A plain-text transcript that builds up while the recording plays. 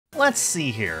let's see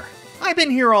here. I've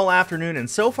been here all afternoon and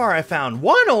so far I found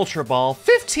 1 Ultra Ball,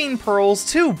 15 pearls,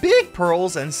 2 big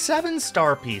pearls, and 7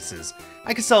 star pieces.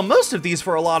 I could sell most of these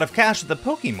for a lot of cash at the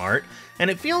Pokemart,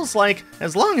 and it feels like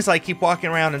as long as I keep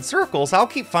walking around in circles, I'll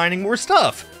keep finding more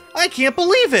stuff. I can't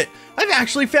believe it! I've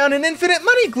actually found an infinite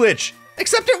money glitch!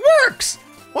 Except it works!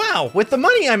 Wow, with the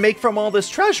money I make from all this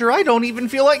treasure, I don't even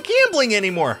feel like gambling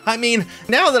anymore. I mean,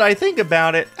 now that I think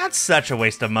about it, that's such a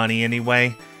waste of money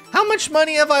anyway. How much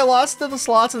money have I lost to the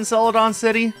slots in Celadon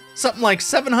City? Something like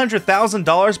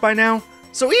 $700,000 by now?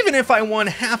 So even if I won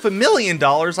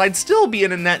 $500,000, I'd still be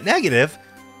in a net negative.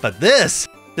 But this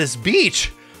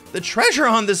beach, the treasure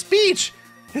on this beach,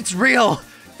 it's real.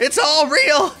 It's all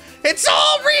real. It's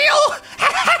all real!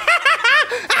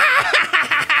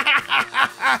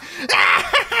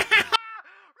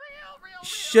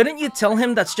 Shouldn't you tell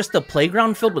him that's just a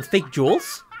playground filled with fake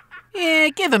jewels?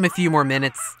 Give him a few more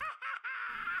minutes.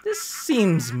 This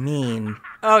seems mean.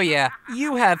 Oh yeah,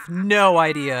 you have no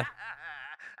idea.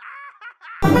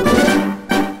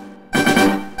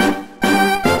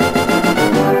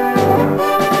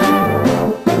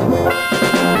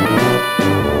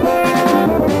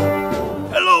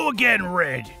 Hello again,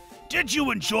 Red. Did you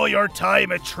enjoy your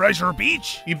time at Treasure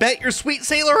Beach? You bet your sweet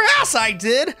sailor ass I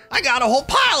did! I got a whole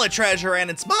pile of treasure and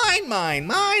it's mine, mine,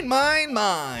 mine, mine,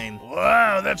 mine.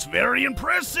 Wow, that's very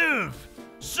impressive.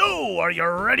 So, are you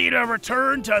ready to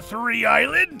return to 3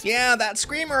 Island? Yeah, that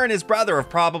Screamer and his brother have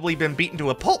probably been beaten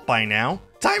to a pulp by now.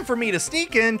 Time for me to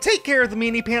sneak in, take care of the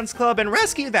Meanie Pants Club, and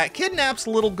rescue that kidnapped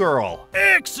little girl.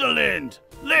 Excellent!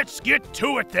 Let's get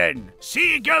to it then.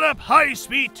 Sea Gallop High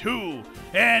Speed 2.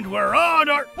 And we're on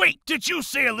our... Wait, did you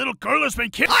say a little girl has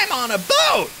been I'm on a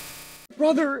boat!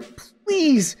 Brother,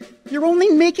 please. You're only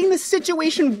making the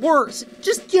situation worse.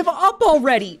 Just give up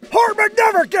already. Hartman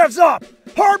never gives up!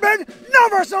 Hartman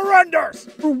never surrenders!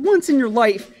 For once in your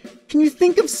life, can you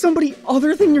think of somebody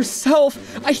other than yourself?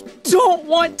 I don't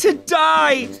want to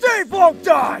die! Steve won't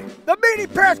die! The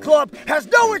Meanie Pants Club has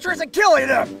no interest in killing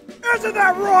him! Isn't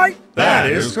that right?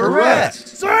 That is correct!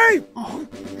 See? Oh,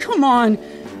 come on.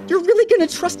 You're really gonna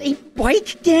trust a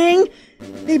bike gang?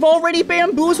 They've already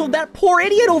bamboozled that poor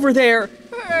idiot over there!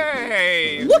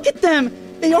 Hey! Look at them!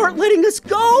 They aren't letting us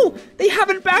go! They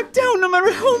haven't backed down no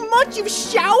matter how much you've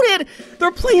shouted!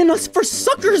 They're playing us for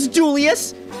suckers,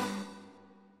 Julius!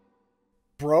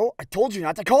 Bro, I told you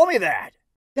not to call me that!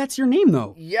 That's your name,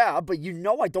 though. Yeah, but you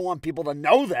know I don't want people to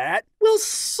know that. Well,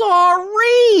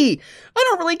 sorry! I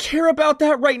don't really care about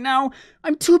that right now.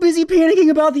 I'm too busy panicking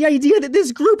about the idea that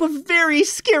this group of very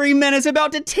scary men is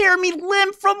about to tear me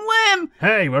limb from limb!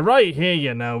 Hey, we're right here,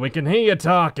 you know. We can hear you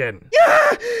talking.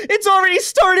 Yeah! It's already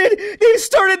started! They've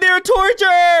started their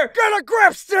torture! Get a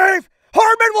grip, Steve!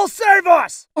 Hartman will save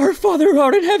us! Our Father who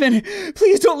art in heaven,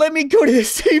 please don't let me go to the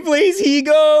same place he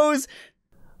goes!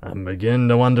 I'm beginning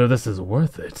to wonder if this is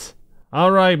worth it.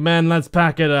 All right, men, let's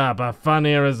pack it up. Our fun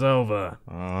here is over.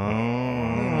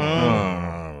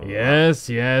 Yes,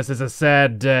 it's a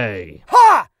sad day.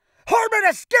 Ha! Hartman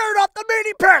has scared off the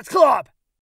Meanie Pants Club!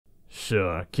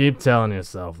 Sure, keep telling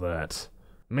yourself that.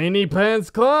 Meanie Pants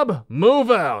Club,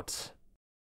 move out!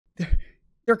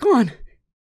 They're gone.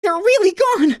 They're really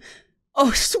gone!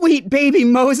 Oh, sweet baby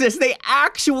Moses, they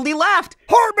actually left!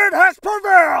 Hartman has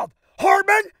prevailed!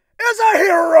 Hartman is a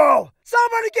hero!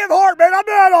 Somebody give Hartman a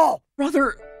medal!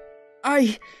 Brother,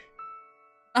 I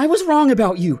was wrong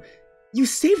about you. You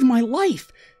saved my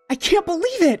life. I can't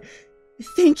believe it.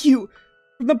 Thank you.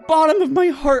 From the bottom of my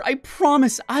heart, I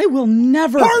promise I will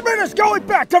never... Hartman is going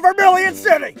back to Vermilion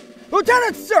City!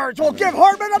 Lieutenant Surge will give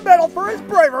Hartman a medal for his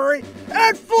bravery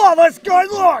and flawless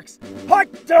good looks!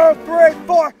 Hike 2, 3,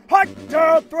 4! Hike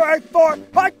 2, 3, 4!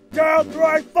 Hike 2,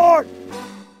 3, 4!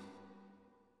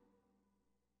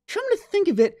 Come to think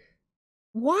of it,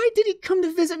 why did he come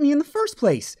to visit me in the first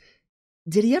place?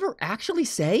 Did he ever actually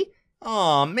say?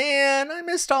 Aw, man, I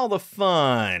missed all the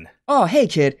fun. Oh, hey,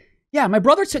 kid. Yeah, my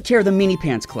brother took care of the Meanie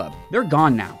Pants Club. They're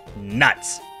gone now.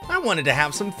 Nuts. I wanted to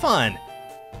have some fun.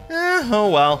 Oh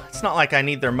well, it's not like I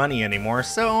need their money anymore,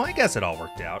 so I guess it all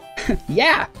worked out.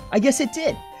 Yeah, I guess it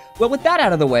did. Well, with that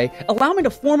out of the way, allow me to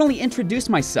formally introduce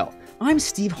myself. I'm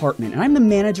Steve Hartman, and I'm the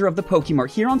manager of the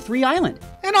Pokemart here on 3 Island.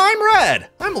 And I'm Red.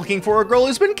 I'm looking for a girl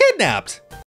who's been kidnapped.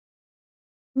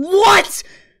 What?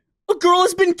 A girl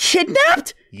has been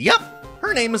kidnapped? Yup.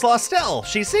 Her name is Lostelle.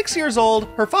 She's 6 years old.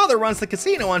 Her father runs the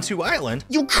casino on 2 Island.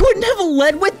 You couldn't have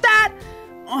led with that?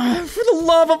 For the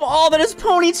love of all that is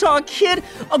pony talk, kid,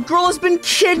 a girl has been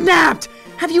kidnapped.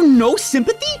 Have you no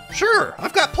sympathy? Sure,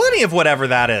 I've got plenty of whatever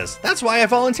that is. That's why I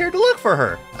volunteered to look for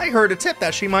her. I heard a tip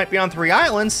that she might be on 3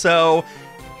 Islands, so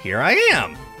here I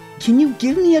am. Can you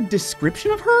give me a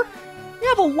description of her? We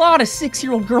have a lot of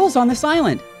 6-year-old girls on this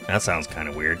island. That sounds kind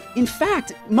of weird. In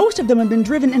fact, most of them have been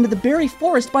driven into the berry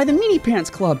forest by the Meanie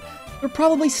Pants Club. They're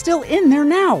probably still in there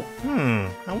now.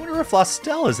 I wonder if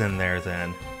Lostelle is in there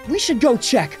then. We should go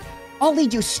check. I'll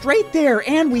lead you straight there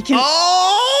and we can—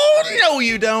 Oh, no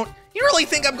you don't. You really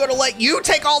think I'm going to let you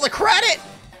take all the credit?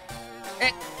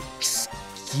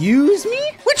 Excuse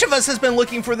me? Which of us has been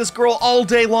looking for this girl all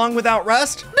day long without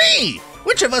rest? Me!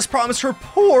 Which of us promised her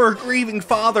poor, grieving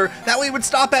father that we would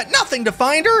stop at nothing to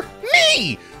find her?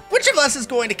 Me! Which of us is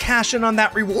going to cash in on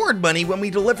that reward money when we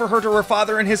deliver her to her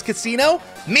father in his casino?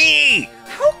 Me!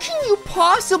 How can you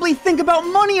possibly think about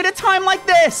money at a time like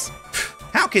this?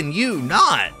 How can you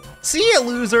not? See ya,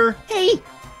 loser! Hey,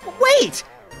 wait!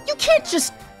 You can't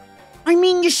just— I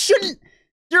mean, you shouldn't—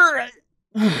 You're—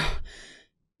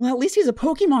 Well, at least he's a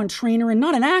Pokemon trainer and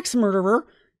not an axe murderer.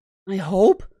 I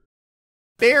hope.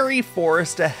 Berry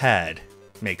forest ahead.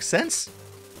 Makes sense?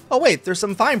 Oh wait, there's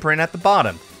some fine print at the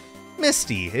bottom.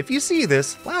 Misty, if you see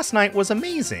this, last night was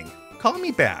amazing. Call me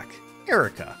back.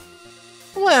 Erica.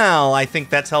 Well, I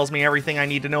think that tells me everything I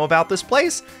need to know about this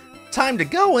place. Time to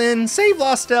go in, save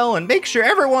Lostelle, and make sure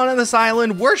everyone on this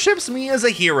island worships me as a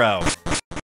hero.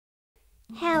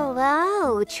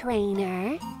 Hello,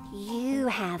 trainer. You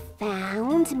have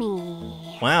found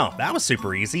me. Wow, that was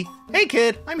super easy. Hey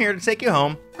kid, I'm here to take you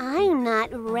home. I'm not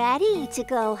ready to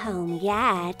go home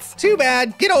yet. Too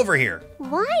bad, get over here.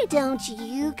 Why don't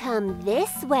you come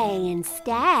this way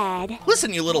instead?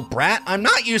 Listen, you little brat, I'm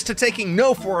not used to taking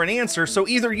no for an answer, so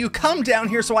either you come down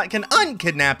here so I can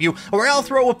unkidnap you, or I'll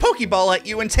throw a Pokeball at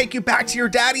you and take you back to your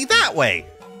daddy that way.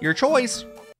 Your choice.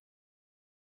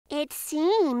 It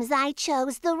seems I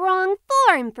chose the wrong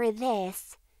form for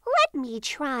this. Let me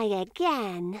try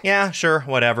again. Yeah, sure,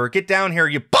 whatever. Get down here,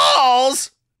 you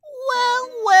balls!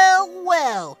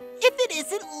 Well, if it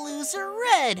isn't Loser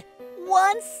Red,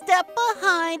 one step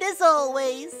behind as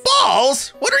always.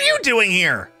 Balls? What are you doing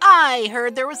here? I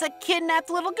heard there was a kidnapped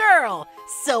little girl,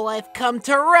 so I've come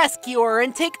to rescue her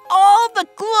and take all the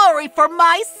glory for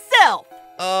myself.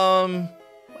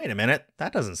 Wait a minute,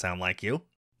 that doesn't sound like you.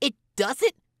 It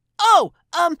doesn't? Oh,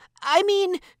 I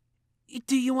mean,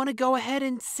 do you want to go ahead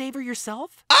and save her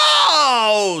yourself?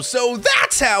 Oh, so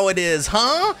that's how it is,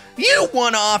 huh? You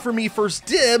want to offer me first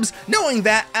dibs, knowing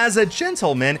that as a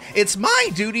gentleman, it's my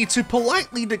duty to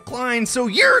politely decline, so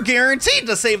you're guaranteed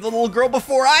to save the little girl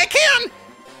before I can?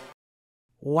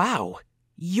 Wow,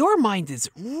 your mind is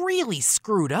really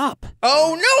screwed up.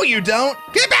 Oh, no you don't.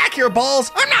 Get back here,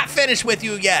 Balls. I'm not finished with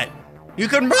you yet. You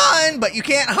can run, but you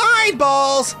can't hide,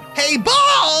 Balls. Hey,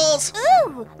 Balls!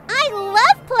 Ooh, I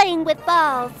love playing with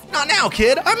balls. Not now,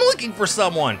 kid. I'm looking for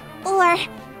someone. Or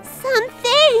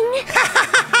something.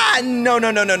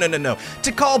 No.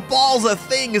 To call balls a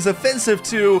thing is offensive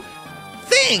to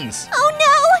things. Oh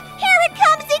no, here it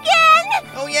comes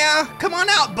again. Oh yeah? Come on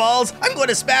out, Balls. I'm going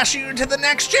to smash you into the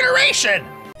next generation.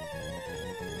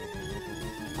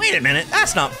 Wait a minute,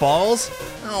 that's not Balls.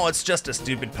 Oh, it's just a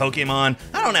stupid Pokemon.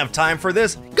 I don't have time for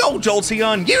this. Go,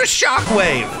 Jolteon, use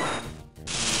Shockwave!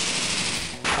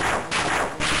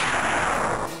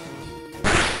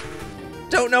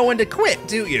 Don't know when to quit,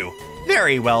 do you?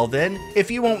 Very well then. If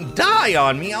you won't die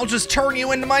on me, I'll just turn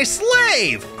you into my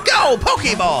slave! Go,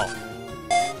 Pokeball!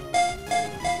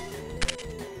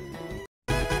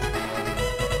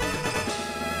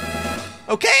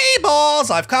 Okay, Balls,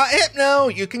 I've caught Hypno.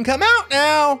 You can come out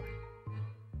now.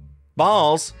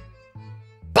 Balls?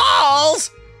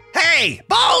 Balls? Hey,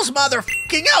 Balls,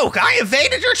 motherfucking oak, I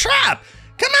evaded your trap.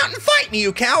 Come out and fight me,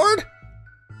 you coward.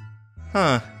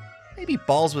 Huh, maybe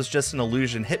Balls was just an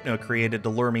illusion Hypno created to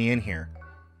lure me in here.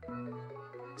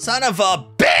 Son of a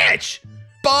bitch!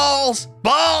 Balls,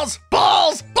 balls,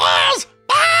 balls, balls,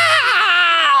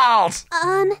 balls!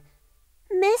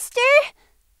 Mister?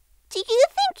 Do you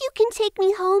think you can take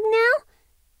me home now?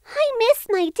 I miss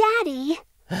my daddy.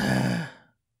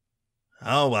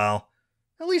 Oh well.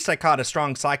 At least I caught a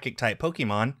strong psychic-type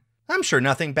Pokemon. I'm sure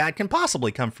nothing bad can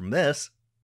possibly come from this.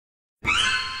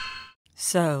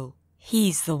 So,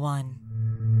 he's the one.